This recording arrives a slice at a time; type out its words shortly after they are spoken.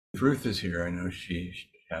if Ruth is here, I know she should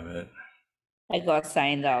have it. I got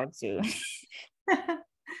signed out too.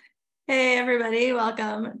 Hey, everybody.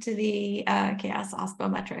 Welcome to the CHAOSS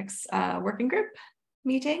OSPO Metrics Working Group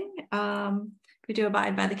meeting. We do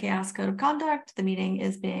abide by the CHAOSS Code of Conduct. The meeting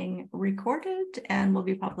is being recorded and will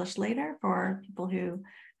be published later for people who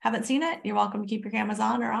haven't seen it. You're welcome to keep your cameras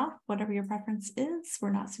on or off, whatever your preference is.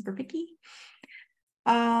 We're not super picky.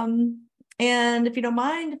 And if you don't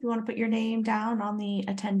mind, if you want to put your name down on the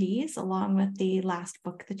attendees along with the last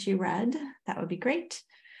book that you read, that would be great.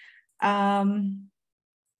 So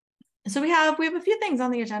we have a few things on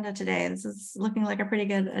the agenda today. This is looking like a pretty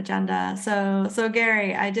good agenda. So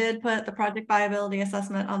Gary, I did put the project viability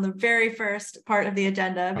assessment on the very first part of the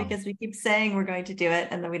agenda because we keep saying we're going to do it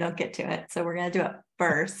and then we don't get to it. So we're going to do it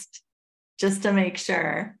first, just to make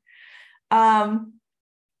sure.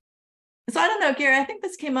 So I don't know, Gary, I think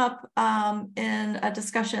this came up in a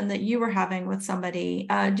discussion that you were having with somebody.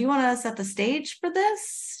 Do you want to set the stage for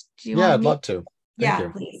this? I'd love to. Thank you.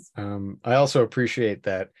 Please. I also appreciate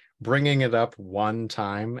that bringing it up one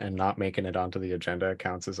time and not making it onto the agenda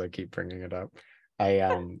counts as I keep bringing it up.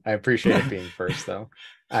 I appreciate it being first, though.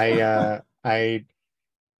 At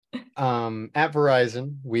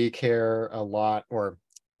Verizon, we care a lot, or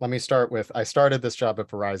let me start with, I started this job at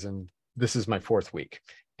Verizon. This is my 4th week.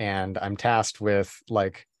 And I'm tasked with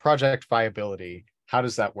like project viability. How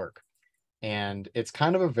does that work? And it's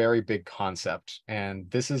kind of a very big concept. And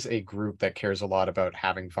this is a group that cares a lot about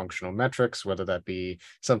having functional metrics, whether that be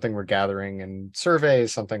something we're gathering in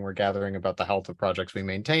surveys, something we're gathering about the health of projects we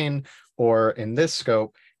maintain, or in this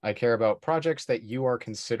scope, I care about projects that you are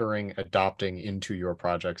considering adopting into your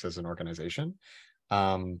projects as an organization.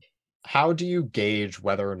 How do you gauge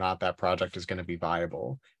whether or not that project is going to be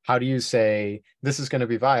viable? How do you say this is going to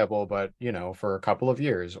be viable, but for a couple of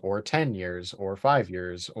years or 10 years or 5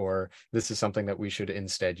 years, or this is something that we should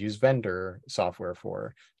instead use vendor software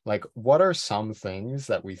for? Like, what are some things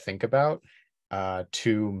that we think about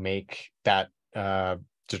to make that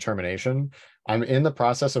determination? I'm in the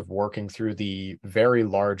process of working through the very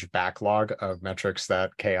large backlog of metrics that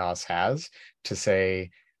CHAOSS has to say,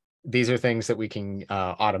 these are things that we can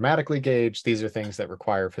automatically gauge. These are things that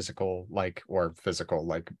require physical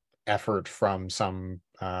effort from some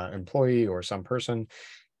employee or some person.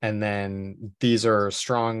 And then these are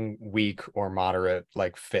strong, weak, or moderate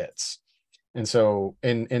like fits. And so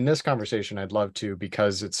in this conversation, I'd love to,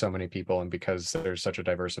 because it's so many people and because there's such a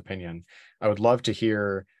diverse opinion, I would love to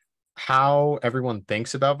hear how everyone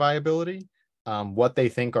thinks about viability, what they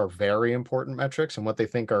think are very important metrics and what they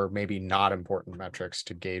think are maybe not important metrics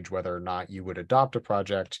to gauge whether or not you would adopt a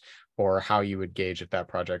project, or how you would gauge if that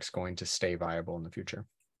project's going to stay viable in the future.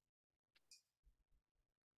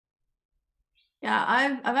 Yeah,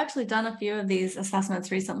 I've actually done a few of these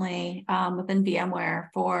assessments recently within VMware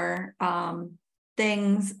for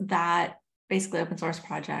things that basically open source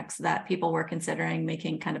projects that people were considering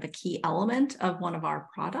making kind of a key element of one of our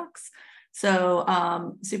products.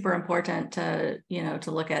 So super important to,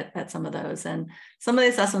 to look at some of those. And some of the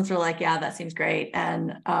assessments were like, yeah, that seems great.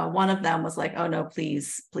 And one of them was like, oh no,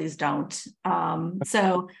 please don't.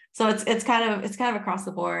 So it's kind of across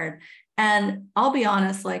the board. And I'll be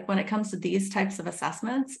honest, like when it comes to these types of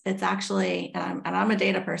assessments, it's actually, and I'm a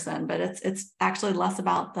data person, but it's actually less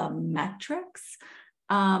about the metrics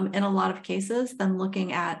in a lot of cases than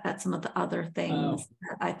looking at some of the other things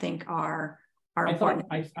that I think are important.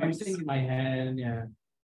 I was thinking in my head, yeah.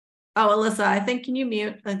 Oh, Alyssa, I think, can you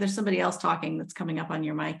mute? Like, there's somebody else talking that's coming up on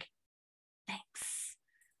your mic. Thanks.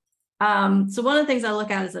 So one of the things I look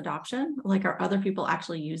at is adoption. Like, are other people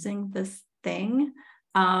actually using this thing?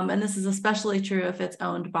 And this is especially true if it's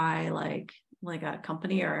owned by like a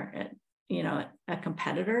company or a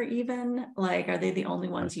competitor even. Like, are they the only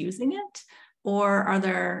ones using it? Or are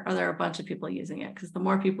there a bunch of people using it? Because the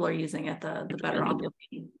more people are using it, the better off you'll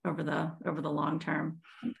be over the long term.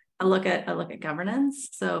 I look at governance.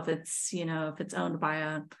 So if it's owned by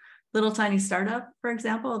a little tiny startup, for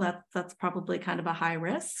example, that's probably kind of a high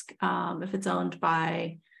risk. If it's owned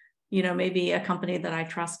by maybe a company that I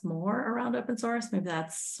trust more around open source, maybe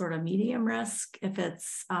that's sort of medium risk. If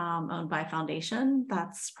it's owned by a foundation,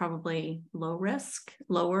 that's probably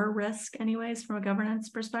lower risk anyways from a governance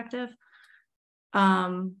perspective.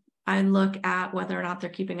 I look at whether or not they're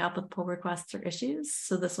keeping up with pull requests or issues.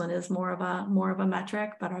 So this one is more of a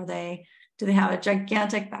metric, but do they have a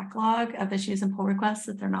gigantic backlog of issues and pull requests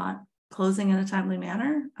that they're not closing in a timely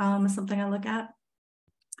manner? Is something I look at.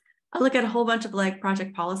 I look at a whole bunch of like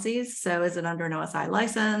project policies. So is it under an OSI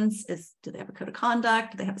license? Do they have a code of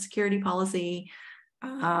conduct? Do they have a security policy?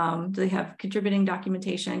 Do they have contributing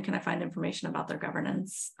documentation? Can I find information about their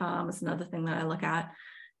governance? Is another thing that I look at.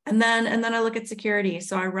 then I look at security.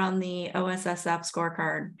 So I run the OSSF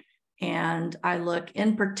scorecard, and I look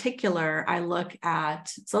in particular, I look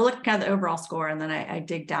at kind of the overall score, and then I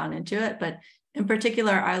dig down into it. But in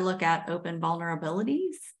particular, I look at open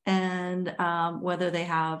vulnerabilities and whether they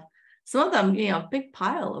have some of them, big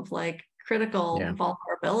pile of like critical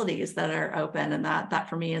vulnerabilities that are open. And that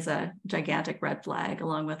for me is a gigantic red flag,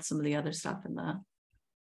 along with some of the other stuff in the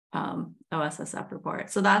OSSF report.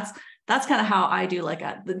 So that's kind of how I do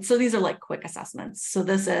so these are like quick assessments. So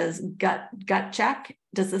this is gut check.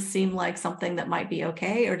 Does this seem like something that might be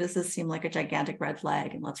okay? Or does this seem like a gigantic red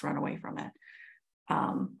flag and let's run away from it?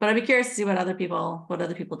 But I'd be curious to see what other people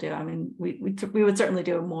do. I mean, we would certainly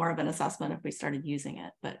do more of an assessment if we started using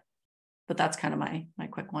it, but that's kind of my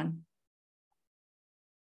quick one.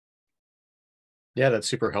 Yeah, that's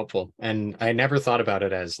super helpful. And I never thought about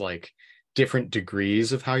it as like different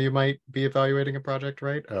degrees of how you might be evaluating a project,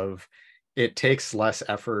 right? Of it takes less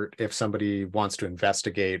effort if somebody wants to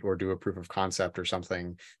investigate or do a proof of concept or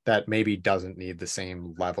something that maybe doesn't need the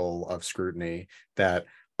same level of scrutiny that,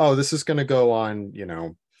 oh, this is going to go on,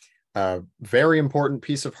 a very important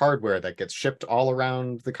piece of hardware that gets shipped all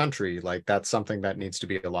around the country. Like that's something that needs to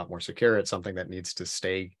be a lot more secure. It's something that needs to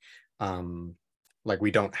stay, like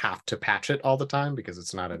we don't have to patch it all the time because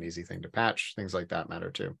it's not an easy thing to patch. Things like that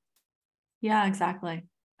matter too. Yeah, exactly.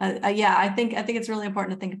 Yeah, I think it's really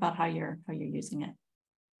important to think about how you're using it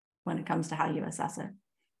when it comes to how you assess it.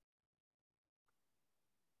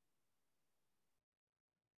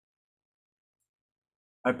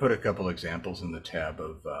 I put a couple examples in the tab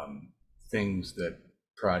of things that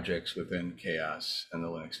projects within CHAOSS and the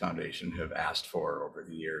Linux Foundation have asked for over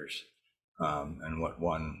the years, and what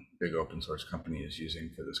one big open source company is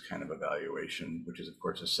using for this kind of evaluation, which is of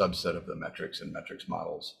course a subset of the metrics and metrics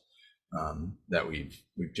models that we've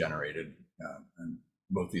generated. And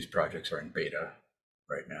both these projects are in beta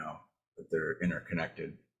right now, but they're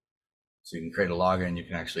interconnected. So you can create a login, you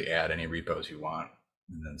can actually add any repos you want,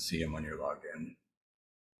 and then see them when you're logged in.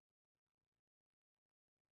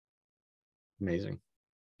 Amazing.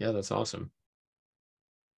 Yeah, that's awesome.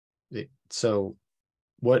 So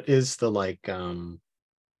what is the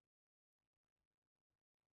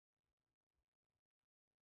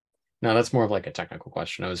now that's more of like a technical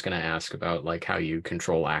question. I was going to ask about like how you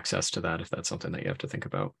control access to that, if that's something that you have to think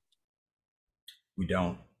about. We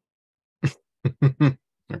don't.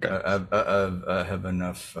 Okay. I have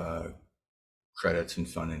enough credits and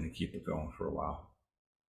funding to keep it going for a while.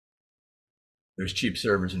 There's cheap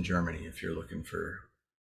servers in Germany if you're looking for.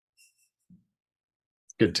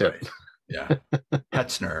 Good tip. Yeah.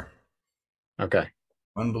 Hetzner. Okay.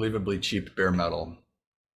 Unbelievably cheap bare metal.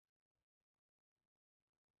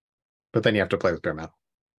 But then you have to play with bare metal.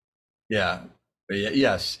 Yeah.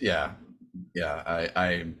 Yes. Yeah.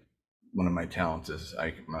 I one of my talents is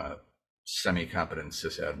I'm a semi-competent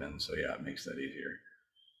sysadmin. So yeah, it makes that easier.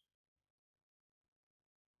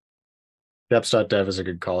 Deps.dev is a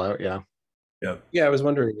good call out. Yeah. Yep. Yeah, I was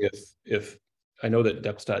wondering if I know that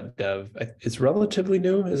deps.dev is relatively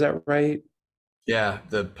new. Is that right? Yeah,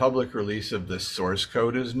 the public release of the source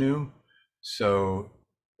code is new. So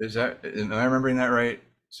am I remembering that right,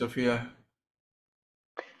 Sophia?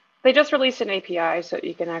 They just released an API so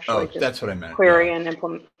you can actually just that's what I meant. query and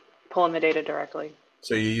pull in the data directly.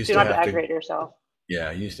 So you don't have to aggregate yourself.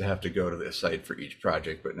 Yeah, you used to have to go to the site for each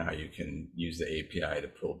project, but now you can use the API to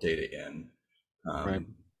pull data in. Right.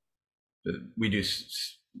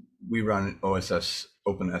 We run OpenSSF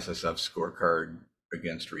scorecard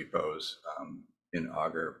against repos in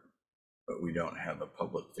Augur, but we don't have a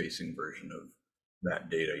public facing version of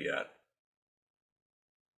that data yet.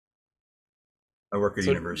 I work at a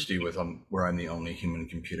university where I'm the only human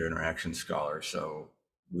computer interaction scholar, so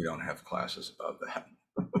we don't have classes about that.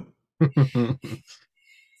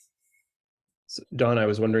 So, Don, I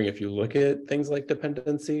was wondering if you look at things like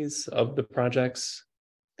dependencies of the projects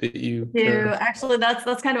that you do. Actually,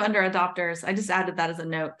 that's kind of under adopters. I just added that as a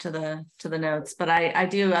note to the notes, but I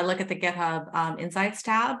look at the GitHub Insights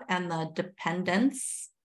tab and the dependents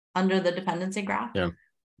under the dependency graph. Yeah.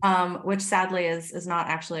 Which sadly is not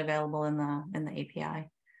actually available in the API.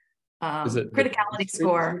 Is it criticality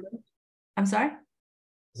score? I'm sorry?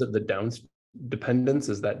 Is it the dependence?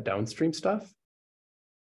 Is that downstream stuff?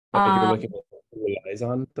 Like if you're looking at what relies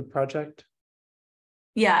on the project?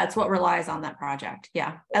 Yeah, it's what relies on that project.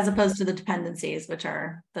 Yeah, as opposed to the dependencies, which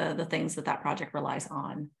are the things that project relies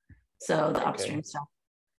on. So the upstream stuff.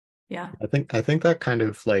 Yeah. I think that kind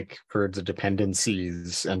of like for the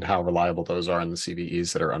dependencies and how reliable those are in the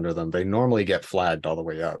CVEs that are under them, they normally get flagged all the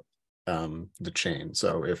way up the chain.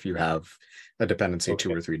 So if you have a dependency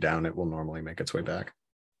 2 or 3 down, it will normally make its way back.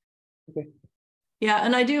 Okay. Yeah,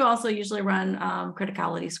 and I do also usually run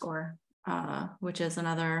criticality score, which is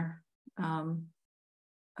another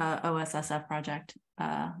OSSF project,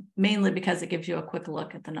 mainly because it gives you a quick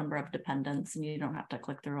look at the number of dependents and you don't have to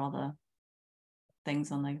click through all the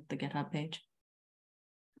things on the GitHub page.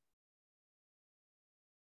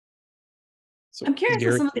 So I'm curious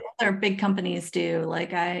Gary, what some of the other big companies do.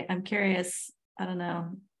 Like I'm curious, I don't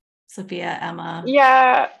know, Sophia, Emma.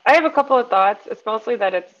 Yeah, I have a couple of thoughts. It's mostly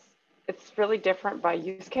that it's really different by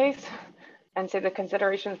use case. And say the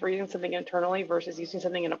considerations for using something internally versus using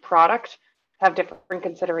something in a product have different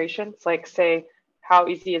considerations. Like say, how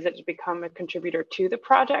easy is it to become a contributor to the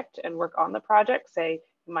project and work on the project? Say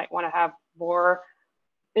you might want to have more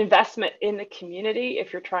investment in the community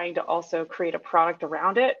if you're trying to also create a product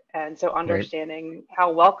around it. And so understanding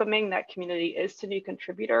how welcoming that community is to new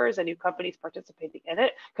contributors and new companies participating in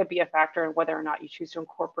it could be a factor in whether or not you choose to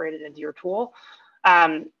incorporate it into your tool.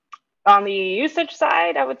 On the usage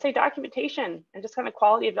side, I would say documentation and just kind of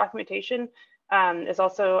quality of documentation is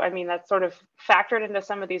also, I mean, that's sort of factored into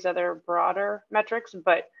some of these other broader metrics,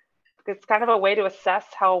 but it's kind of a way to assess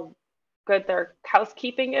how good their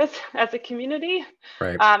housekeeping is as a community,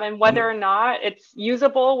 Right. and whether or not it's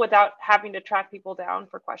usable without having to track people down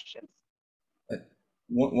for questions.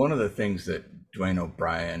 One of the things that Dwayne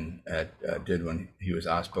O'Brien did when he was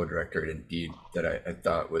OSPO director at Indeed that I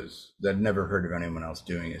thought was, that I'd never heard of anyone else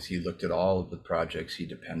doing, is he looked at all of the projects he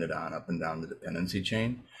depended on up and down the dependency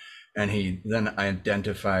chain. And he then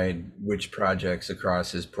identified which projects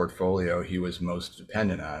across his portfolio he was most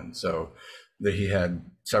dependent on. So that he had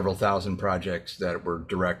several thousand projects that were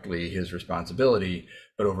directly his responsibility,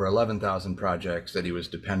 but over 11,000 projects that he was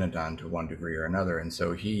dependent on to one degree or another. And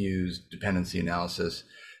so he used dependency analysis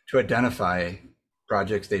to identify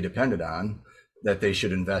projects they depended on that they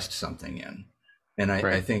should invest something in. And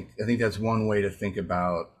I think that's one way to think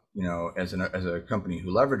about, you know, as a company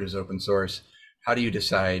who leverages open source, how do you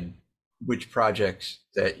decide which projects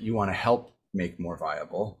that you want to help make more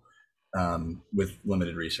viable with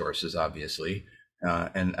limited resources, obviously.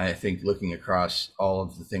 And I think looking across all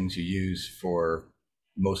of the things you use for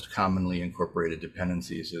most commonly incorporated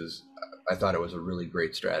dependencies is, I thought it was a really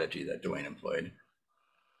great strategy that Dwayne employed.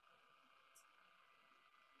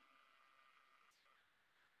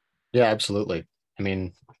 Yeah, absolutely. I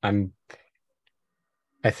mean, I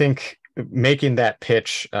think making that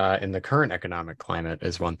pitch in the current economic climate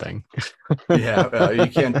is one thing. Yeah,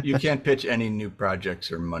 you can't pitch any new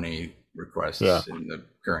projects or money requests in the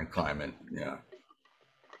current climate. Yeah.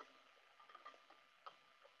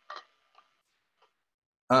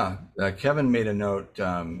 Kevin made a note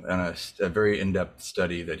on a very in-depth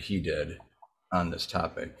study that he did on this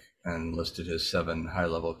topic and listed his 7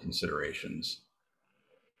 high-level considerations.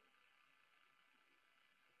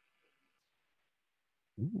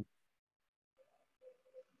 Ooh.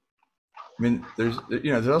 I mean,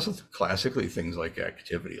 there's also classically things like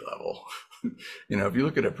activity level. You know, if you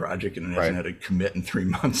look at a project and it hasn't had a commit in 3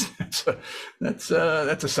 months, that's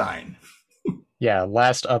a sign. Yeah,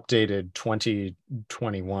 last updated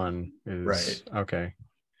 2021 is right. Okay.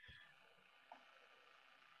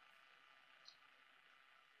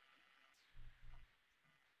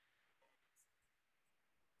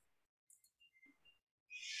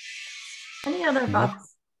 Any other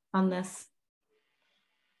thoughts on this?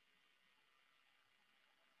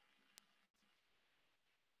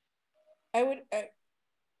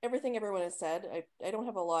 Everything everyone has said, I don't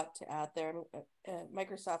have a lot to add there. At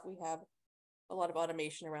Microsoft, we have a lot of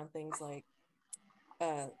automation around things like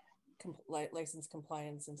license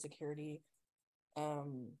compliance and security.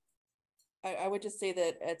 I would just say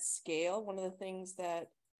that at scale, one of the things that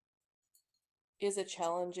is a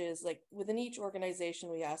challenge is, like, within each organization,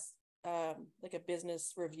 we ask like a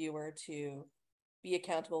business reviewer to be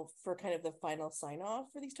accountable for kind of the final sign off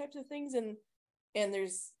for these types of things. And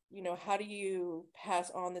there's, you know, how do you pass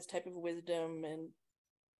on this type of wisdom and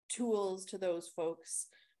tools to those folks?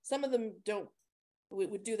 Some of them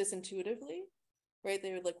would do this intuitively, right?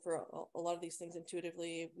 They would look for a lot of these things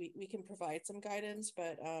intuitively. We can provide some guidance,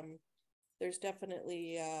 but there's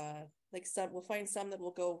definitely like we'll find some that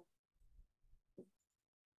will go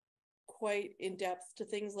quite in depth to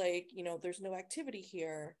things like, you know, there's no activity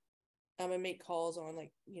here, and make calls on,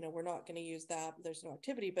 like, you know, we're not going to use that, there's no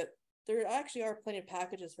activity. But there actually are plenty of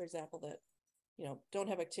packages, for example, that, you know, don't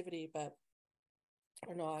have activity but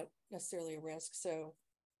are not necessarily a risk. So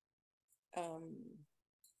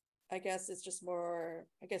I guess it's just more,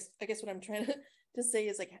 I guess what I'm trying to say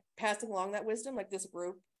is, like, passing along that wisdom. Like, this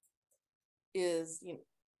group is, you know,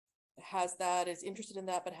 is interested in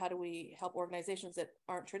that, but how do we help organizations that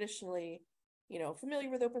aren't traditionally, you know, familiar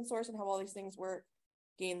with open source and how all these things work,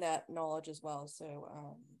 gain that knowledge as well. So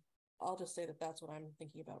I'll just say that that's what I'm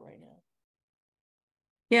thinking about right now.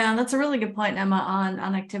 Yeah, that's a really good point, Emma, on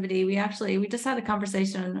activity. We just had a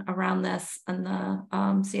conversation around this in the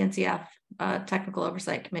CNCF Technical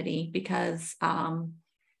Oversight Committee, because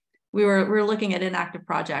we were looking at inactive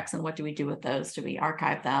projects and what do we do with those? Do we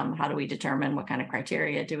archive them? How do we determine what kind of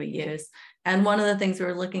criteria do we use? And one of the things we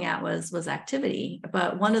were looking at was activity.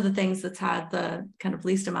 But one of the things that's had the kind of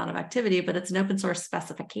least amount of activity, but it's an open source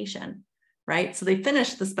specification, right? So they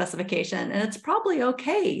finished the specification, and it's probably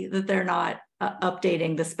okay that they're not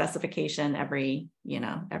updating the specification every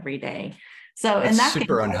day. So That's in that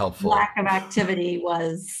super case, unhelpful. lack of activity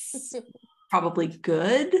was probably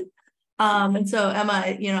good. And so Emma,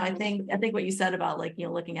 I think what you said about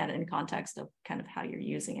looking at it in context of kind of how you're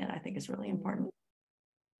using it, I think is really important.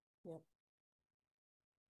 Yeah.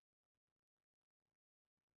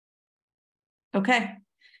 Okay.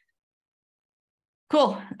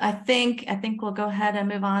 Cool. I think we'll go ahead and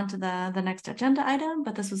move on to the next agenda item,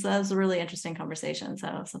 but this was a really interesting conversation.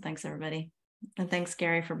 So thanks everybody. And thanks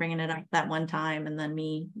Gary for bringing it up that one time and then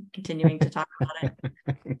me continuing to talk about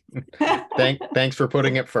it. Thanks for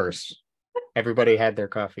putting it first. Everybody had their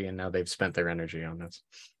coffee and now they've spent their energy on this.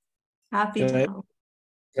 Happy to help.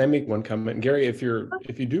 Can I make one comment? Gary, if you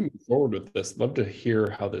do move forward with this, love to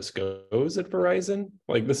hear how this goes at Verizon.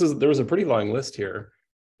 Like there was a pretty long list here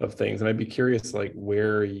of things, and I'd be curious like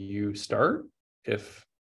where you start, if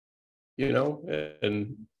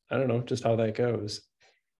and I don't know, just how that goes.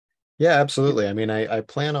 Yeah, absolutely. I mean, I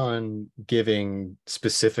plan on giving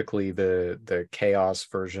specifically the CHAOSS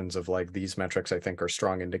versions of like these metrics I think are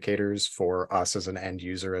strong indicators for us as an end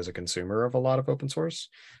user, as a consumer of a lot of open source.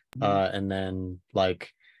 And then like,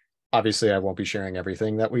 obviously I won't be sharing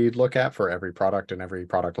everything that we look at for every product and every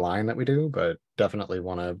product line that we do, but definitely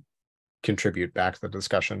want to contribute back to the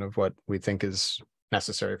discussion of what we think is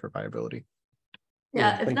necessary for viability.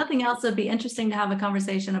 Yeah, if nothing else, it'd be interesting to have a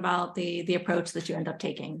conversation about the approach that you end up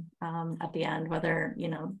taking at the end, whether,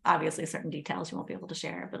 obviously certain details you won't be able to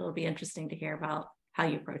share, but it'll be interesting to hear about how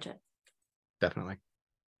you approach it. Definitely.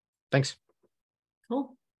 Thanks.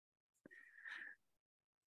 Cool.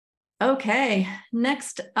 Okay,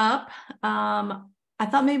 next up, I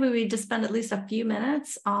thought maybe we'd just spend at least a few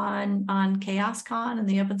minutes on CHAOSScon and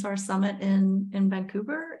the Open Source Summit in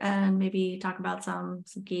Vancouver, and maybe talk about some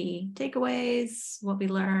key takeaways, what we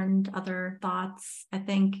learned, other thoughts. I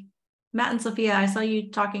think Matt and Sophia, I saw you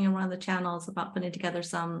talking in one of the channels about putting together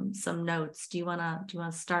some notes. Do you wanna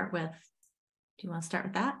start with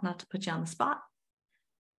that? Not to put you on the spot.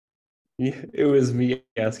 Yeah, it was me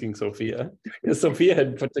asking Sophia. Sophia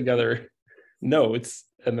had put together notes,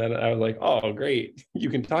 and then I was like, oh great,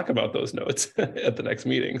 you can talk about those notes at the next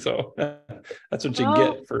meeting. So that's what you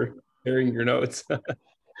get for sharing your notes.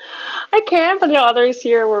 I can, but others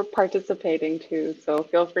here were participating too, so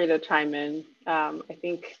feel free to chime in. I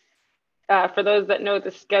think for those that know the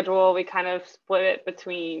schedule, we kind of split it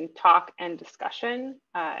between talk and discussion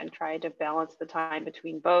and try to balance the time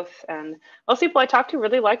between both. And most people I talked to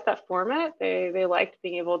really liked that format. They liked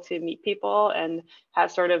being able to meet people and have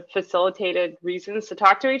sort of facilitated reasons to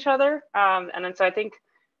talk to each other. And then so I think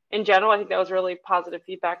in general, I think that was really positive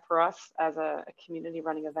feedback for us as a community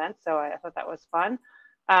running event. So I thought that was fun.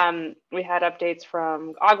 We had updates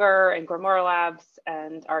from Augur and Grimoire Labs,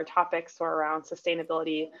 and our topics were around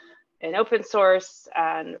sustainability in open source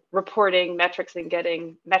and reporting metrics and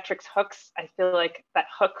getting metrics hooks. I feel like that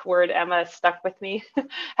hook word, Emma, stuck with me.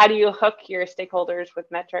 How do you hook your stakeholders with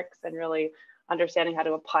metrics and really understanding how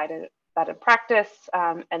to apply that in practice,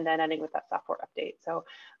 and then ending with that software update. So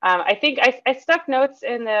I think I stuck notes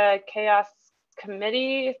in the CHAOSS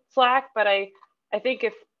committee Slack, but I think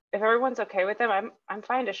if everyone's okay with them, I'm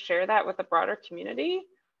fine to share that with the broader community.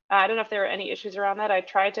 I don't know if there were any issues around that. I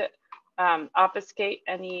tried to obfuscate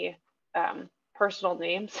any personal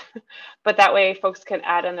names, but that way folks can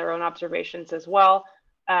add in their own observations as well.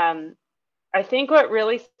 I think what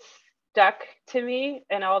really stuck to me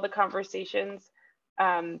in all the conversations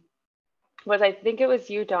was, I think it was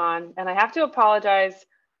you, Dawn, and I have to apologize.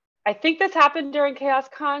 I think this happened during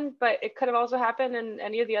CHAOSScon, but it could have also happened in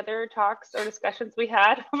any of the other talks or discussions we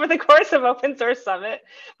had over the course of Open Source Summit,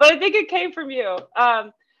 but I think it came from you.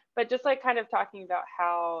 But just like kind of talking about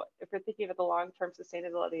how, if we're thinking about the long-term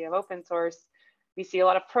sustainability of open source, we see a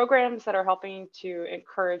lot of programs that are helping to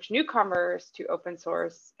encourage newcomers to open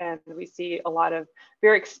source. And we see a lot of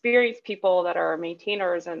very experienced people that are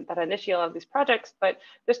maintainers and that initiate a lot of these projects, but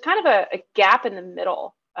there's kind of a gap in the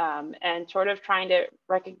middle, and sort of trying to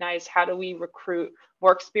recognize how do we recruit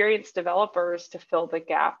more experienced developers to fill the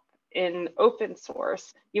gap in open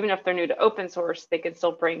source. Even if they're new to open source, they can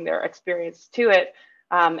still bring their experience to it.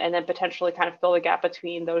 and then potentially kind of fill the gap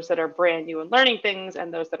between those that are brand new and learning things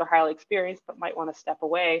and those that are highly experienced but might want to step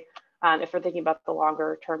away, if we're thinking about the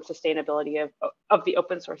longer term sustainability of the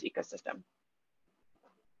open source ecosystem.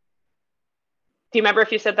 Do you remember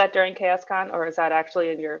if you said that during CHAOSScon, or is that actually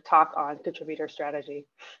in your talk on contributor strategy?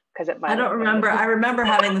 Because it might. I don't remember. I remember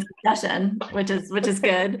having this discussion, which is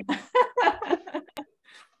good.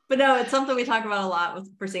 But no, it's something we talk about a lot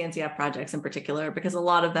for CNCF projects in particular, because a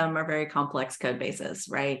lot of them are very complex code bases,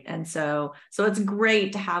 right? And so it's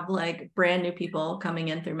great to have like brand new people coming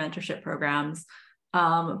in through mentorship programs.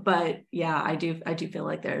 But yeah, I do feel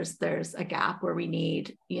like there's a gap where we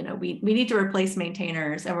need, we need to replace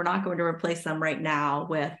maintainers, and we're not going to replace them right now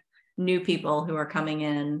with new people who are coming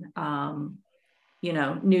in,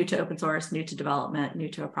 new to open source, new to development, new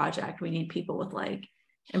to a project. We need people with like,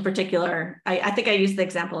 in particular, I think I used the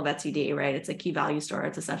example of etcd, right? It's a key value store.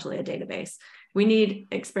 It's essentially a database. We need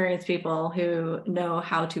experienced people who know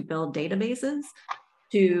how to build databases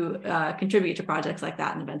to contribute to projects like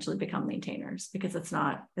that and eventually become maintainers, because it's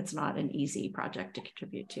not an easy project to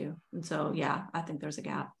contribute to. And so, yeah, I think there's a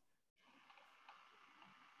gap.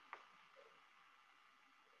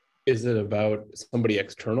 Is it about somebody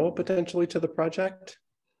external potentially to the project,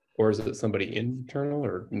 or is it somebody internal,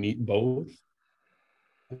 or need both?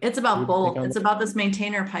 It's about both. It's about this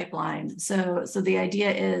maintainer pipeline. So the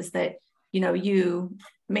idea is that,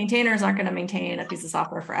 maintainers aren't going to maintain a piece of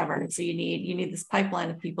software forever. So you need this pipeline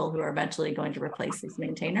of people who are eventually going to replace these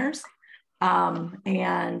maintainers.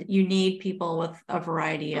 And you need people with a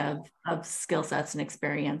variety of skill sets and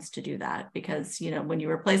experience to do that, because, when you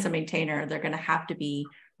replace a maintainer, they're going to have to be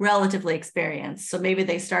relatively experienced. So maybe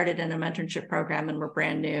they started in a mentorship program and were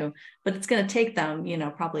brand new, but it's going to take them,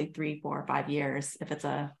 probably 3, 4, 5 years if it's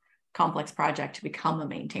a complex project to become a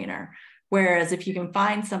maintainer. Whereas if you can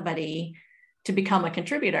find somebody to become a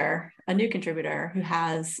contributor, a new contributor who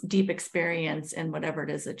has deep experience in whatever it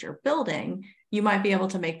is that you're building, you might be able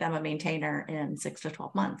to make them a maintainer in 6 to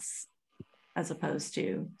 12 months, as opposed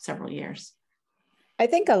to several years. I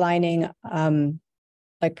think aligning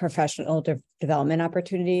like professional development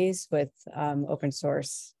opportunities with open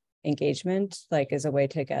source engagement, like, is a way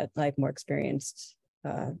to get like more experienced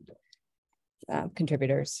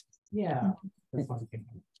contributors. Yeah.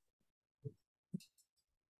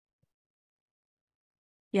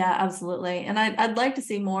 Yeah, absolutely. And I'd like to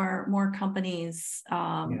see more companies, they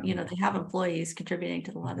have employees contributing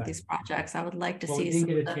to a lot of these projects. I would like to see some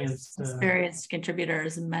of those experienced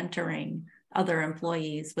contributors mentoring other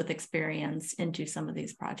employees with experience into some of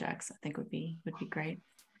these projects. I think would be great.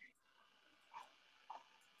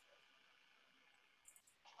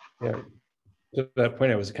 Yeah. To that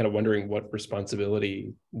point, I was kind of wondering what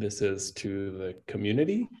responsibility this is to the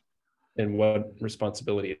community and what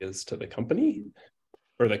responsibility it is to the company,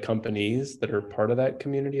 or the companies that are part of that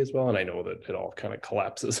community as well. And I know that it all kind of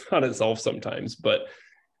collapses on itself sometimes, but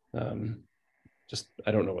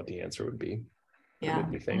I don't know what the answer would be. Yeah,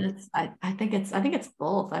 and I think it's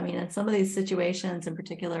both. I mean, in some of these situations, in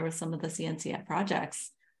particular with some of the CNCF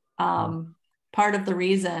projects, part of the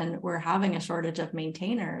reason we're having a shortage of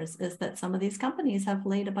maintainers is that some of these companies have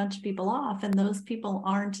laid a bunch of people off, and those people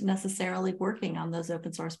aren't necessarily working on those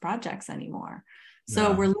open source projects anymore.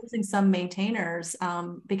 So we're losing some maintainers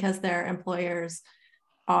because their employers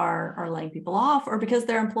are laying people off, or because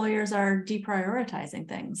their employers are deprioritizing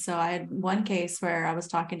things. So I had one case where I was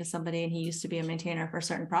talking to somebody, and he used to be a maintainer for a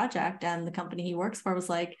certain project, and the company he works for was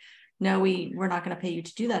like, no, we're not going to pay you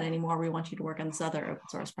to do that anymore. We want you to work on this other open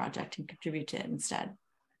source project and contribute to it instead.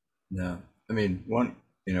 Yeah, I mean,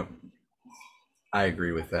 I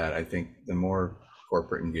agree with that. I think the more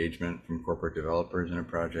corporate engagement from corporate developers in a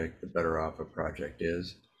project, the better off a project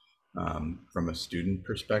is. From a student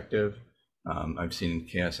perspective, I've seen in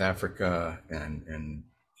CHAOSS Africa and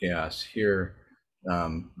CHAOSS here,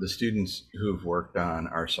 the students who've worked on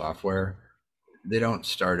our software, they don't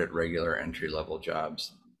start at regular entry-level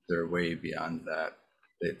jobs. They're way beyond that.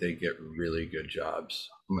 They get really good jobs.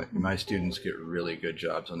 My students get really good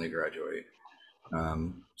jobs when they graduate.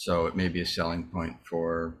 So it may be a selling point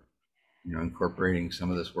for, incorporating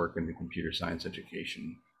some of this work into computer science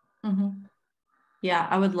education. Mm-hmm. Yeah,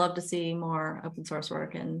 I would love to see more open source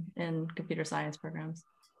work in computer science programs.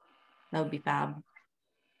 That would be fab.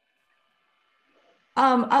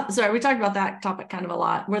 Sorry, we talked about that topic kind of a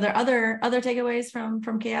lot. Were there other takeaways from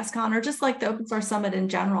CHAOSScon, or just like the open source summit in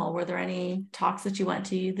general? Were there any talks that you went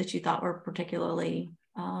to that you thought were particularly,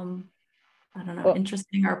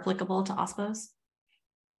 interesting or applicable to OSPOs?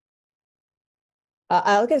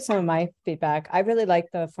 I'll give some of my feedback. I really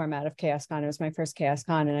liked the format of CHAOSScon. It was my first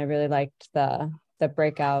CHAOSScon, and I really liked the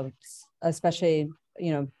breakouts, especially,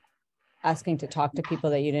 asking to talk to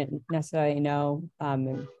people that you didn't necessarily know,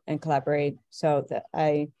 and collaborate. So that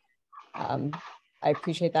I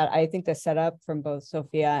appreciate that. I think the setup from both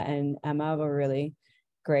Sophia and Emma were really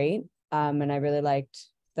great. And I really liked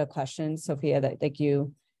the questions, Sophia, that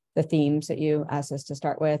the themes that you asked us to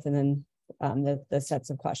start with, and then the sets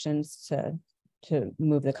of questions to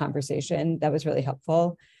move the conversation. That was really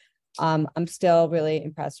helpful. I'm still really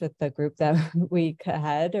impressed with the group that we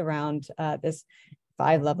had around this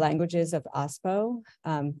 5 love languages of OSPO.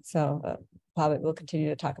 Probably we'll continue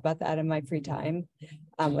to talk about that in my free time,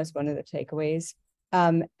 was one of the takeaways.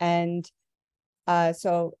 So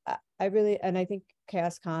I think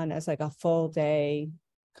CHAOSScon as like a full day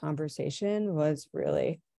conversation was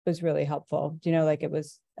really helpful. You know, like it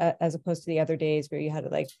was, as opposed to the other days where you had to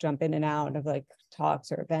like jump in and out of like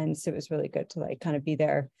talks or events, it was really good to like kind of be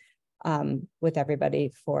there with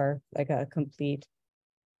everybody for like a complete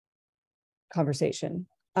conversation.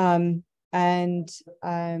 And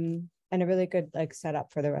a really good like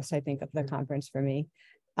setup for the rest, I think, of the conference for me.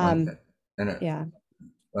 Yeah.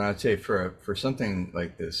 Well, I'd say for something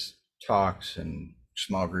like this, talks and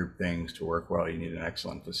small group things to work well, you need an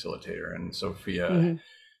excellent facilitator. And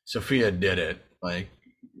Sophia did it, like,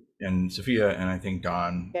 and Sophia and I think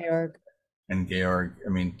Dawn and Georg, I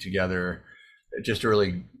mean, together, just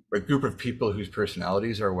a group of people whose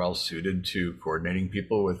personalities are well suited to coordinating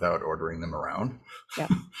people without ordering them around. Yeah.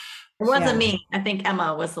 It wasn't me. I think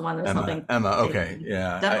Emma was the one that was helping. Emma, okay,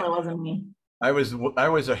 yeah. Definitely wasn't me. I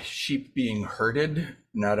was a sheep being herded,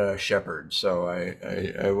 not a shepherd. So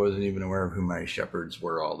I wasn't even aware of who my shepherds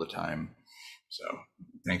were all the time. So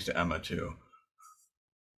thanks to Emma too.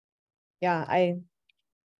 Yeah, I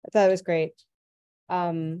thought it was great.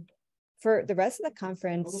 For the rest of the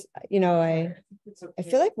conference, you know, I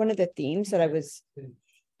feel like one of the themes that I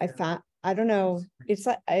found, I don't know, it's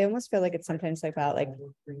like, I almost feel like it's sometimes like about like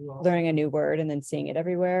learning a new word and then seeing it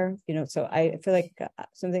everywhere, you know, so I feel like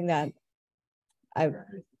something that I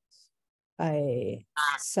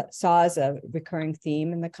saw as a recurring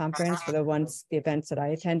theme in the conference for the events that I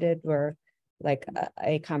attended were like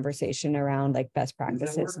a conversation around like best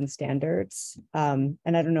practices and standards. And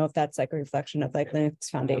I don't know if that's like a reflection of like Linux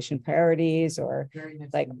Foundation priorities or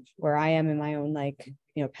like where I am in my own like,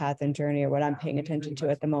 you know, path and journey or what I'm paying attention to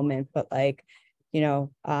at the moment, but like, you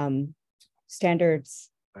know,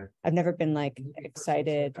 standards, I've never been like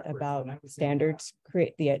excited about standards,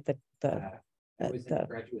 create the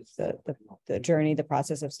journey, the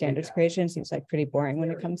process of standards creation seems like pretty boring when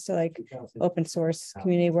it comes to like open source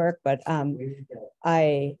community work. But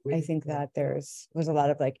I think that was a lot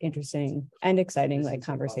of like interesting and exciting like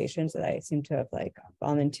conversations that I seem to have like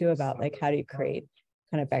fallen into about like how do you create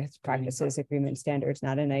kind of best practices, agreement standards,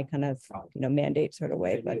 not in a kind of, you know, mandate sort of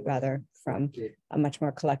way, but rather from a much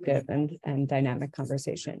more collective and dynamic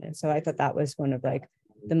conversation. And so I thought that was one of like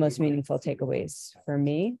the most meaningful takeaways for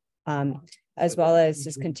me. As well as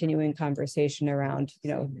just continuing conversation around,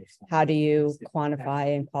 you know, how do you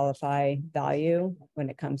quantify and qualify value when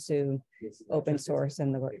it comes to open source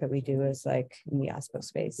and the work that we do is like in the OSPO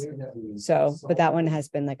space. So, but that one has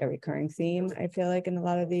been like a recurring theme, I feel like, in a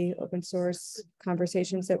lot of the open source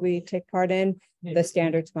conversations that we take part in. The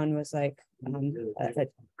standards one was like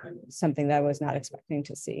something that I was not expecting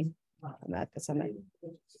to see at the summit.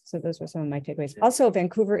 So those were some of my takeaways. Also,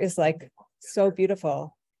 Vancouver is like so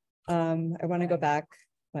beautiful. I want to go back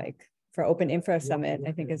like for Open Infra Summit,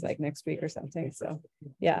 I think is like next week or something. So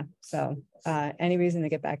yeah, so any reason to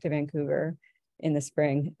get back to Vancouver in the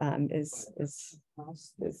spring is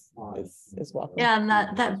welcome. Yeah, and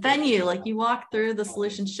that venue, like you walk through the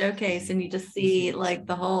solution showcase and you just see like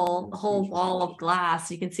the whole wall of glass.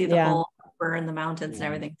 You can see the whole river and the mountains and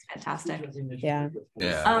everything. It's fantastic. Yeah.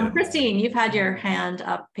 Christine, you've had your hand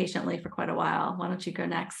up patiently for quite a while. Why don't you go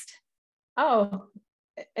next? Oh,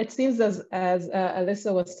 it seems as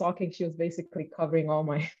Alyssa was talking, she was basically covering all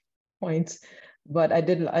my points. But I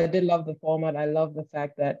did love the format. I love the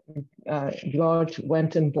fact that George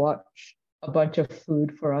went and bought a bunch of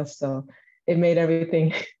food for us. So it made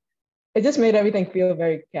everything, it just made everything feel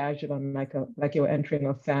very casual and like you were entering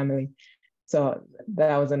a family. So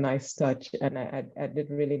that was a nice touch. And I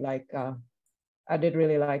did really like the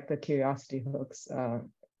curiosity hooks.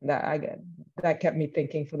 That kept me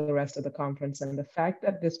thinking for the rest of the conference, and the fact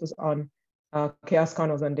that this was on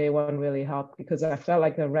CHAOSScon was on day one really helped because I felt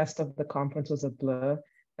like the rest of the conference was a blur.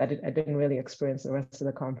 I didn't really experience the rest of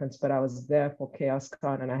the conference, but I was there for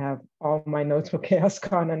CHAOSScon and I have all my notes for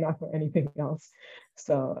CHAOSScon and not for anything else.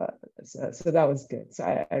 So that was good. So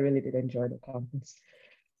I really did enjoy the conference.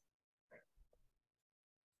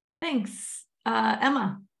 Thanks,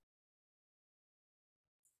 Emma.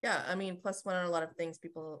 Yeah, I mean, plus one on a lot of things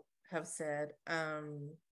people have said.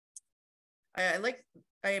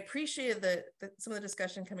 I appreciated that some of the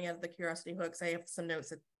discussion coming out of the curiosity hooks. I have some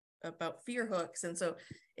notes about fear hooks, and so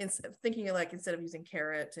thinking of like, instead of using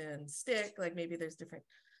carrot and stick, like maybe there's different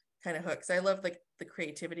kind of hooks. I love like the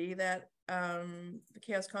creativity that the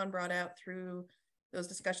CHAOSScon brought out through those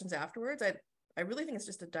discussions afterwards. I really think it's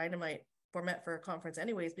just a dynamite format for a conference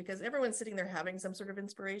anyways, because everyone's sitting there having some sort of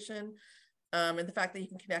inspiration, and the fact that you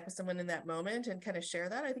can connect with someone in that moment and kind of share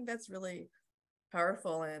that, I think that's really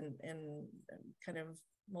powerful and kind of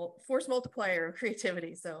force multiplier of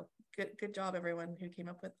creativity. So good job everyone who came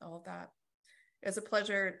up with all of that. It was a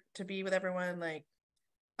pleasure to be with everyone. Like,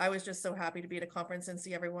 I was just so happy to be at a conference and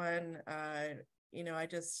see everyone. You know, I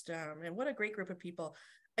just and what a great group of people.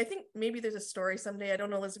 I think maybe there's a story someday, I don't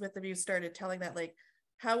know, Elizabeth, if you started telling that, like,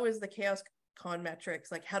 how is the CHAOSScon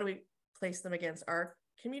metrics, like how do we place them against our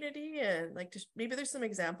community, and like just maybe there's some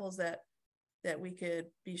examples that we could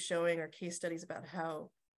be showing, or case studies about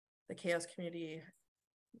how the CHAOSS community,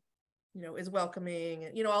 you know, is welcoming,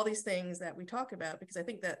 and, you know, all these things that we talk about, because I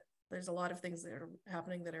think that there's a lot of things that are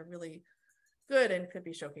happening that are really good and could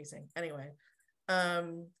be showcasing. Anyway,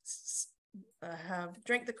 have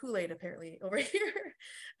drank the Kool-Aid apparently over here.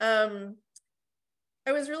 I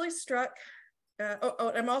was really struck.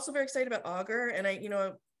 I'm also very excited about Augur, and you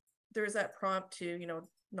know, there was that prompt to, you know,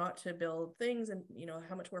 not to build things, and you know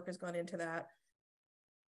how much work has gone into that.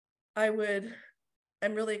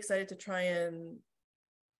 I'm really excited to try and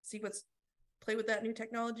see play with that new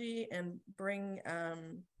technology and bring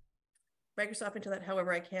Microsoft into that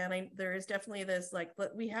however I can. There is definitely this, like,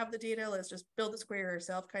 we have the data, let's just build the query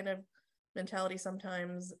ourselves kind of mentality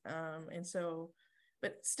sometimes. And so,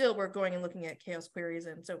 but still we're going and looking at CHAOSS queries.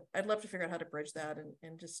 And so I'd love to figure out how to bridge that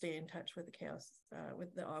and just stay in touch with the CHAOSS,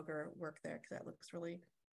 with the Augur work there, because that looks really,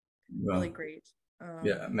 really great.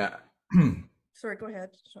 Yeah, Matt. Sorry, go ahead,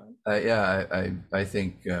 Sean. Yeah, I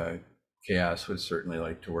think CHAOSS would certainly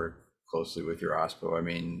like to work closely with your OSPO. I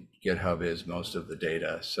mean, GitHub is most of the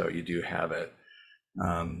data, so you do have it.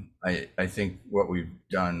 I think what we've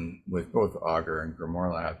done with both Augur and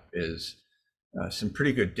Grimoire Lab is some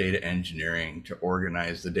pretty good data engineering to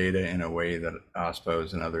organize the data in a way that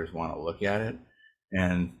OSPOs and others want to look at it.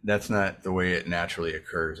 And that's not the way it naturally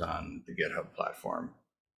occurs on the GitHub platform.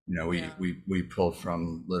 You know, we pull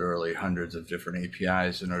from literally hundreds of different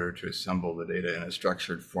APIs in order to assemble the data in a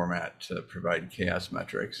structured format to provide CHAOSS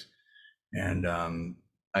metrics. And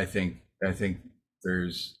I think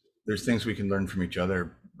there's things we can learn from each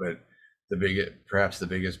other, but perhaps the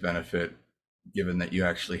biggest benefit, given that you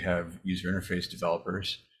actually have user interface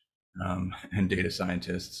developers and data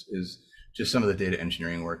scientists, is just some of the data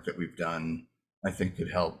engineering work that we've done. I think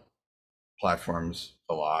could help platforms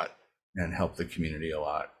a lot and help the community a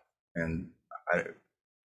lot. And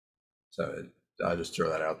so I'll just throw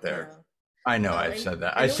that out there. Yeah. I know I've said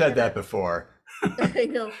that. I said that before. I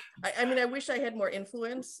know. I mean, I wish I had more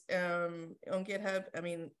influence on GitHub. I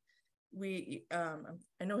mean,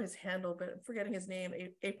 I know his handle, but I'm forgetting his name.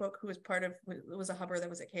 Apok, who was a hubber that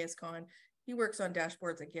was at CHAOSScon. He works on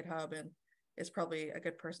dashboards at GitHub and is probably a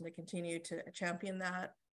good person to continue to champion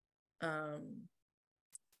that.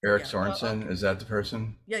 Eric Sorensen, is that the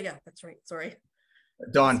person? Yeah, that's right. Sorry.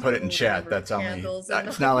 Dawn put it in chat. That's on me.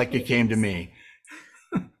 It's not like it came to me.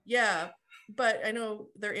 Yeah, but I know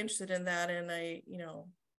they're interested in that, and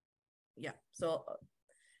yeah. So,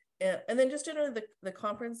 and then just the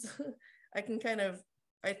conference,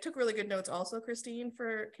 I took really good notes also, Christine,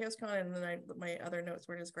 for CHAOSScon, and then my other notes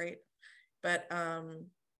were just great. But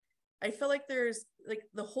I feel like there's like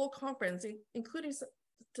the whole conference, including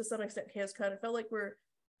to some extent CHAOSScon, I felt like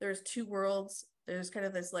there's two worlds. There's kind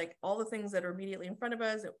of this, like, all the things that are immediately in front of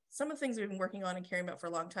us. Some of the things we've been working on and caring about for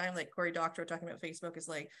a long time, like Cory Doctorow talking about Facebook is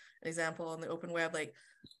like an example on the open web. Like,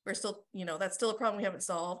 we're still, that's still a problem we haven't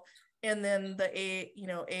solved. And then the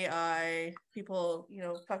AI people,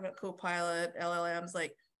 talking about Copilot, LLMs,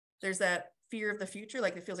 like there's that fear of the future.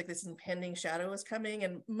 Like, it feels like this impending shadow is coming.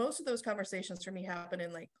 And most of those conversations for me happen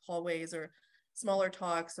in like hallways or smaller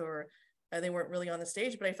talks, or they weren't really on the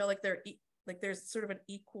stage, but I felt like there's sort of an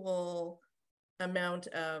equal amount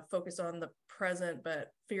of focus on the present,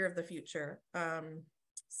 but fear of the future.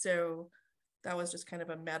 So that was just kind of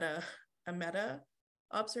a meta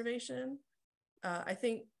observation. I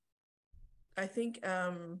think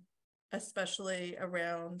especially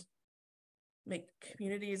around like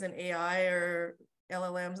communities and AI or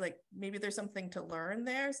LLMs, like maybe there's something to learn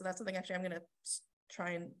there. So that's something actually I'm going to try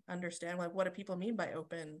and understand, like, what do people mean by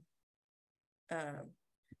open,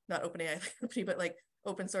 not open AI, but like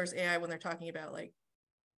open source AI when they're talking about like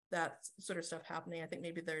that sort of stuff happening. I think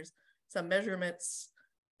maybe there's some measurements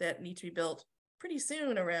that need to be built pretty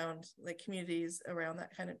soon around like communities around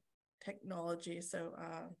that kind of technology. So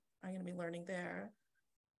I'm going to be learning there.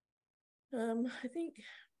 I think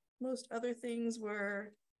most other things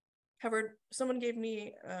were covered. Someone gave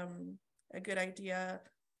me a good idea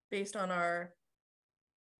based on our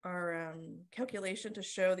calculation to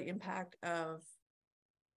show the impact of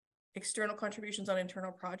external contributions on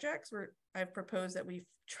internal projects, where I've proposed that we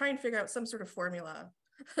try and figure out some sort of formula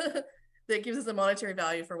that gives us a monetary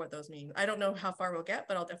value for what those mean. I don't know how far we'll get,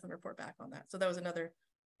 but I'll definitely report back on that. So that was another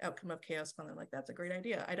outcome of CHAOSS. I'm like, that's a great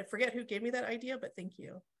idea. I forget who gave me that idea, but thank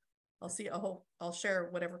you. I'll share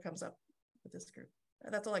whatever comes up with this group.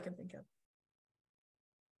 That's all I can think of.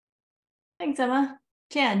 Thanks, Emma.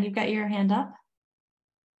 Jan, you've got your hand up.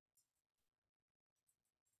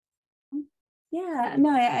 Yeah,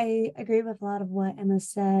 no, I agree with a lot of what Emma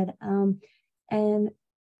said. And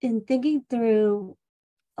in thinking through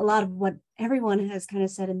a lot of what everyone has kind of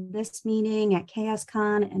said in this meeting, at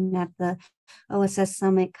CHAOSScon and at the OSS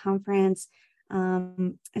Summit conference,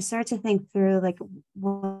 I started to think through like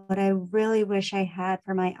what I really wish I had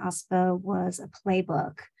for my OSPO was a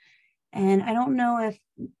playbook. And I don't know if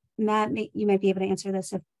Matt, you might be able to answer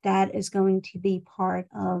this, if that is going to be part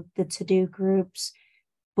of the to-do group's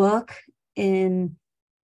book in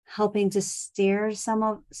helping to steer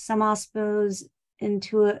some OSPOs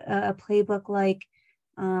into a playbook like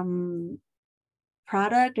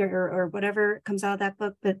product or whatever comes out of that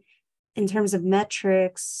book. But in terms of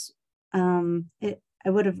metrics, I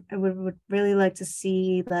would really like to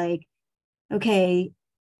see like, okay,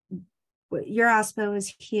 your OSPO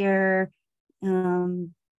is here.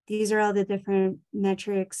 These are all the different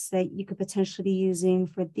metrics that you could potentially be using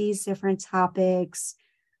for these different topics.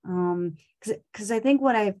 Because I think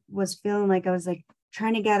what I was feeling like, I was like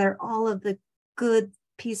trying to gather all of the good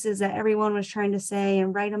pieces that everyone was trying to say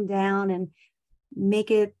and write them down and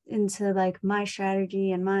make it into like my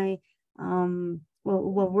strategy and my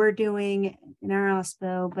what we're doing in our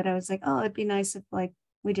OSPO. But I was like, oh, it'd be nice if like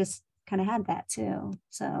we just kind of had that too.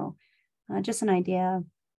 So just an idea.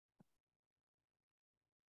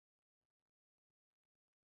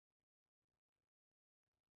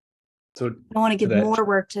 So I don't want to give more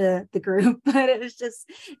work to the group, but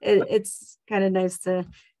it's kind of nice to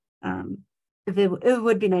if it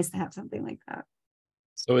would be nice to have something like that.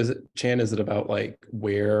 So is it about like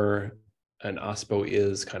where an OSPO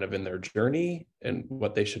is kind of in their journey and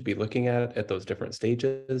what they should be looking at those different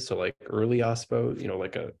stages? So like early OSPO,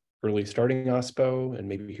 like a early starting OSPO, and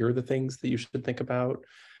maybe here are the things that you should think about.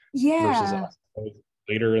 Yeah. Versus OSPO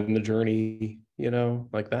later in the journey,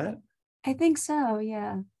 like that. I think so.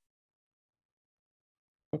 Yeah.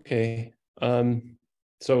 Okay.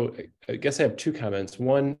 So I guess I have two comments.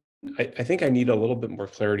 One, I think I need a little bit more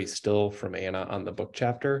clarity still from Anna on the book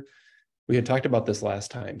chapter. We had talked about this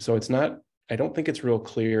last time. So I don't think it's real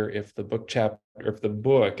clear if the book chapter, if the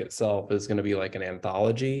book itself is going to be like an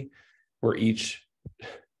anthology where each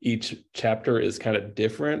chapter is kind of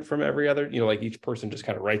different from every other, like each person just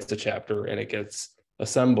kind of writes the chapter and it gets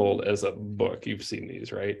assembled as a book. You've seen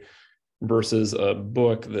these, right? Versus a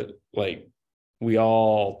book that like we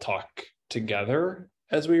all talk together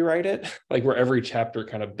as we write it, like where every chapter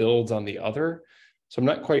kind of builds on the other. So I'm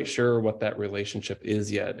not quite sure what that relationship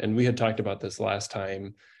is yet. And we had talked about this last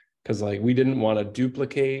time because like we didn't want to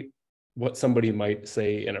duplicate what somebody might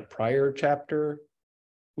say in a prior chapter.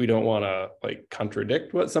 We don't want to like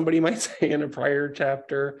contradict what somebody might say in a prior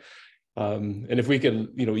chapter. And if we could,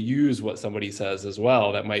 use what somebody says as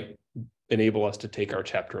well, that might enable us to take our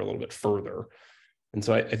chapter a little bit further. And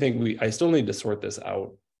so I think I still need to sort this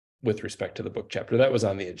out with respect to the book chapter. That was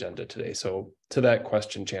on the agenda today. So to that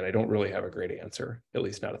question, Chan, I don't really have a great answer, at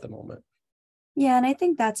least not at the moment. Yeah, and I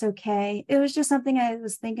think that's okay. It was just something I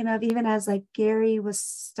was thinking of, even as like Gary was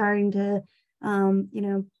starting to,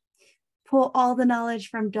 pull all the knowledge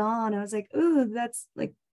from Dawn. I was like, ooh, that's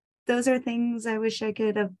like, those are things I wish I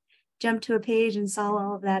could have jumped to a page and saw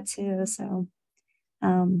all of that too. So,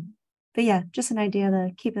 but yeah, just an idea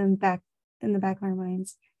to keep in the back of our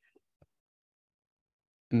minds.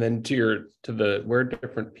 And then to the where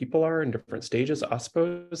different people are in different stages,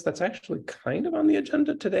 OSPOs, that's actually kind of on the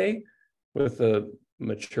agenda today with the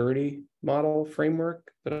maturity model framework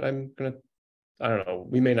that I don't know,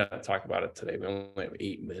 we may not talk about it today. We only have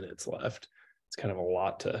 8 minutes left. It's kind of a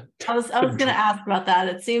lot to. I was going to ask about that.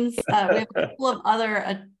 It seems we have a couple of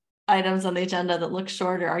other items on the agenda that look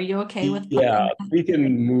shorter. Are you okay with? Yeah, we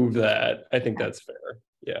can move that. I think that's fair.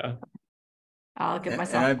 Yeah. I'll give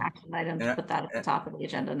myself an action item to put that at the top of the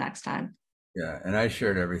agenda next time. Yeah, and I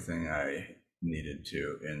shared everything I needed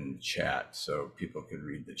to in chat so people could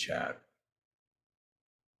read the chat.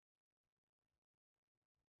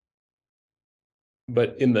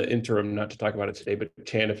 But in the interim, not to talk about it today, but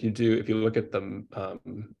Chan, if you look at the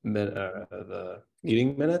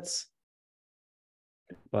meeting minutes,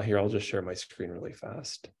 well, here, I'll just share my screen really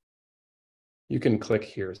fast. You can click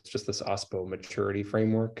here. It's just this OSPO maturity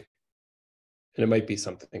framework. And it might be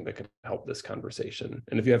something that could help this conversation.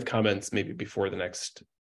 And if you have comments, maybe before the next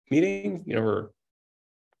meeting, or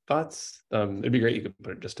thoughts, it'd be great. You could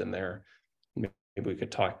put it just in there. Maybe we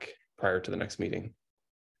could talk prior to the next meeting.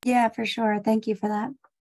 Yeah, for sure. Thank you for that.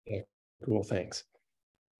 Yeah, cool. Thanks.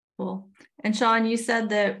 Cool. And Sean, you said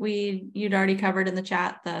that you'd already covered in the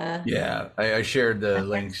chat Yeah, I shared the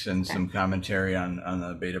links and some commentary on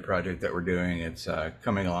the beta project that we're doing. It's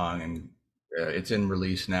coming along, and it's in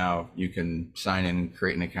release now. You can sign in,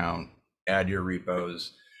 create an account, add your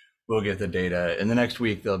repos. We'll get the data. In the next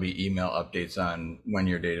week, there'll be email updates on when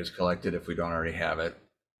your data is collected if we don't already have it.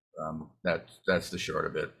 That's the short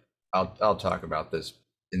of it. I'll talk about this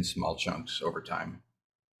in small chunks over time.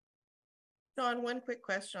 Sean, one quick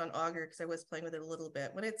question on Augur, because I was playing with it a little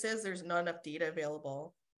bit. When it says there's not enough data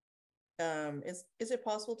available, is it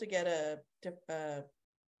possible to get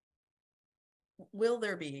will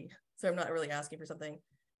there be, so I'm not really asking for something,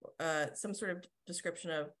 some sort of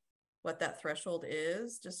description of what that threshold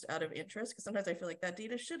is, just out of interest? Because sometimes I feel like that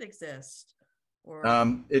data should exist. Or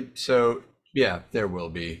so yeah, there will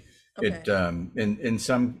be. Okay. It in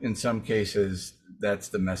some cases, that's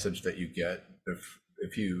the message that you get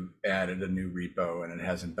if you added a new repo and it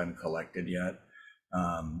hasn't been collected yet.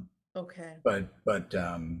 Okay. But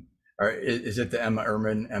is it the Emma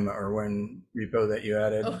Irwin repo that you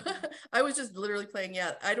added? Oh, I was just literally playing.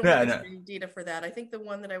 Yeah, I don't have any data for that. I think the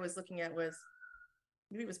one that I was looking at was,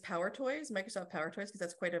 maybe it was Power Toys, Microsoft Power Toys, because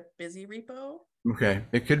that's quite a busy repo. Okay,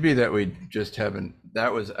 it could be that we just haven't.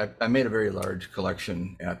 That was I made a very large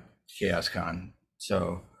collection at CHAOSS,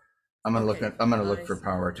 so I'm gonna look for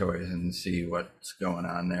Power Toys and see what's going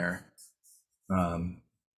on there, and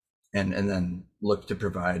then look to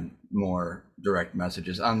provide more direct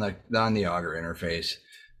messages on the Augur interface.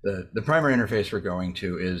 The primary interface we're going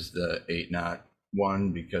to is the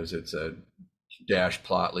 8.1 because it's a dash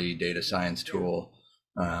plotly data science tool,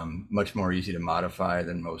 much more easy to modify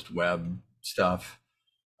than most web stuff,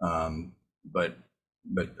 but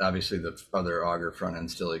obviously the other Augur front end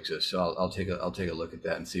still exists. So I'll take a look at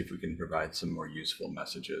that and see if we can provide some more useful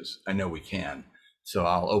messages. I know we can, so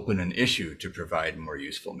I'll open an issue to provide more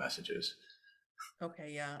useful messages.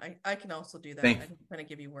 Okay, yeah, I can also do that. I can kind of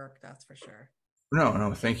give you work, that's for sure.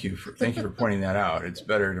 No, thank you for pointing that out. It's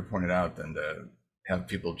better to point it out than to have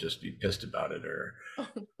people just be pissed about it or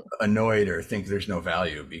annoyed or think there's no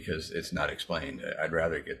value because it's not explained. I'd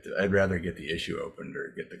rather get the issue opened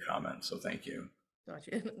or get the comment. So thank you.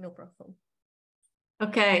 Gotcha. No problem.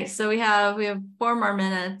 Okay, so we have 4 more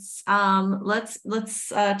minutes. Let's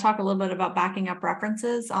talk a little bit about backing up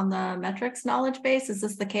references on the metrics knowledge base. Is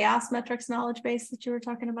this the CHAOSS metrics knowledge base that you were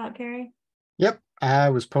talking about, Carrie? Yep, I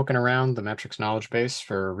was poking around the metrics knowledge base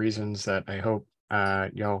for reasons that I hope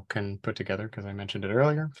y'all can put together because I mentioned it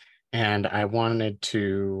earlier. And I wanted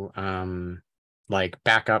to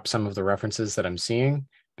back up some of the references that I'm seeing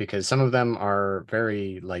because some of them are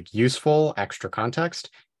very useful extra context.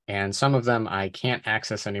 And some of them I can't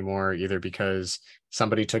access anymore either because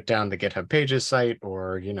somebody took down the GitHub Pages site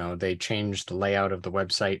or, they changed the layout of the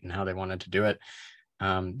website and how they wanted to do it.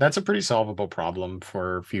 That's a pretty solvable problem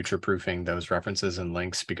for future proofing those references and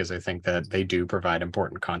links because I think that they do provide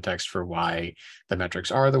important context for why the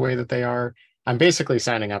metrics are the way that they are. I'm basically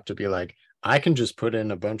signing up to be like, I can just put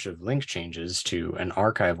in a bunch of link changes to an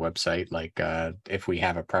archive website, if we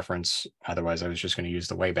have a preference. Otherwise, I was just going to use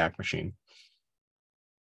the Wayback Machine.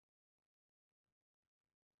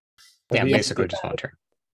 Yeah, basically just volunteer.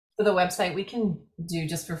 For the website, we can do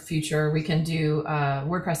just for future, we can do,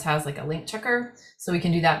 WordPress has a link checker. So we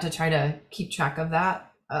can do that to try to keep track of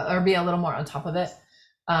that or be a little more on top of it.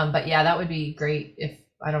 But yeah, that would be great if,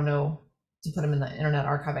 I don't know, to put them in the Internet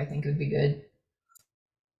Archive, I think would be good.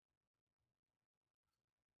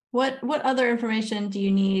 What other information do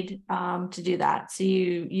you need to do that? So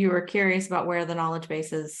you were curious about where the knowledge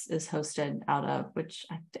base is hosted out of, which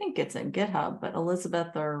I think it's in GitHub, but Elizabeth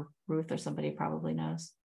or Ruth or somebody probably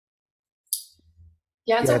knows.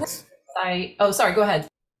 Yeah, it's a website. Oh, sorry, go ahead.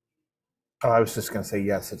 Oh, I was just going to say,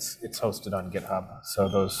 yes, it's hosted on GitHub.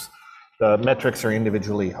 So the metrics are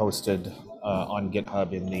individually hosted on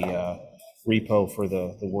GitHub in the repo for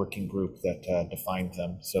the working group that defined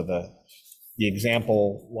them. So the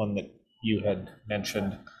example one that you had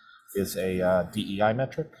mentioned is a DEI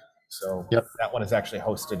metric. So that one is actually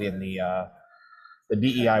hosted in the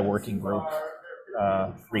DEI working group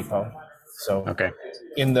repo. So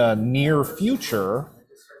in the near future,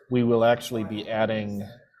 we will actually be adding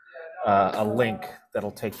a link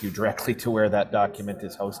that'll take you directly to where that document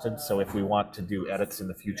is hosted. So if we want to do edits in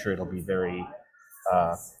the future, it'll be very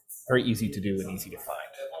easy to do and easy to find.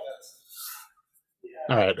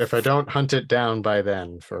 All right, if I don't hunt it down by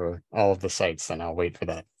then for all of the sites, then I'll wait for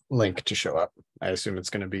that link to show up. I assume it's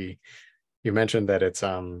going to be, you mentioned that it's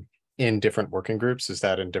in different working groups. Is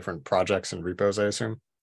that in different projects and repos, I assume?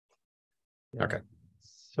 Okay.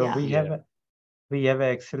 So Yeah. we have an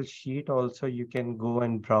Excel sheet also. You can go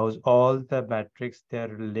and browse all the metrics, their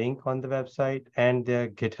link on the website and their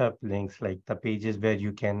GitHub links, like the pages where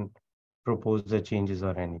you can propose the changes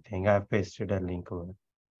or anything. I've pasted a link over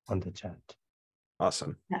on the chat.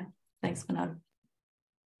 Awesome. Yeah, thanks, Vinod.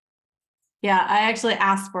 Yeah, I actually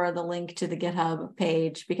asked for the link to the GitHub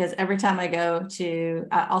page because every time I go to,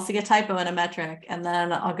 I'll see a typo in a metric and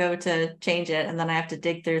then I'll go to change it. And then I have to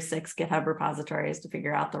dig through 6 GitHub repositories to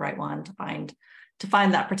figure out the right one to find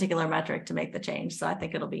that particular metric to make the change. So I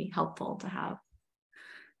think it'll be helpful to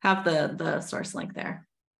have the source link there.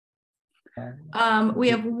 We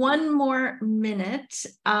have one more minute.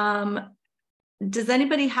 Does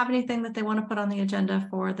anybody have anything that they want to put on the agenda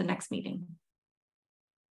for the next meeting?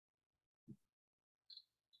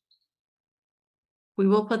 We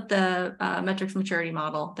will put the metrics maturity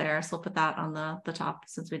model there. So we'll put that on the top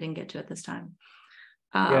since we didn't get to it this time.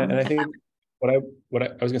 Yeah, and I think what I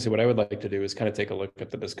was gonna say, what I would like to do is kind of take a look at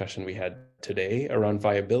the discussion we had today around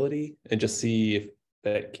viability and just see if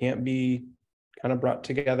that can't be kind of brought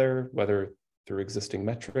together, whether through existing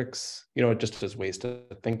metrics, you know, just as ways to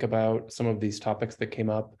think about some of these topics that came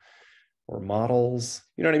up, or models,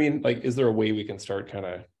 you know what I mean? Like, is there a way we can start kind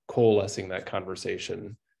of coalescing that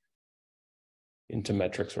conversation into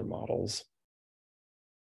metrics or models?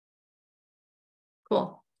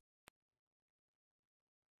 Cool.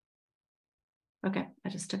 Okay, I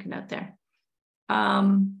just took a note there.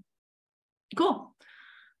 Cool.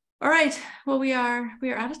 All right, well, we are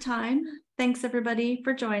out of time. Thanks everybody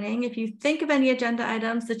for joining. If you think of any agenda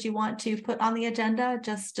items that you want to put on the agenda,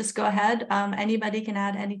 just go ahead. Anybody can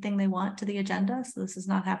add anything they want to the agenda. So this does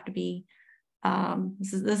not have to be,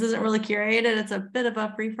 this isn't really curated. It's a bit of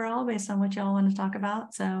a free for all based on what y'all want to talk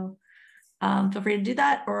about. So feel free to do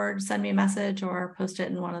that or send me a message or post it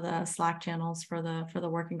in one of the Slack channels for the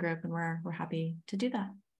working group, and we're happy to do that.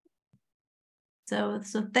 So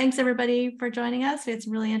thanks everybody for joining us. We had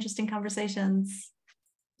some really interesting conversations.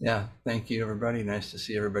 Yeah, thank you everybody. Nice to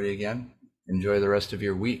see everybody again. Enjoy the rest of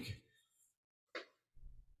your week.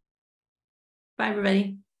 Bye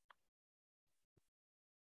everybody.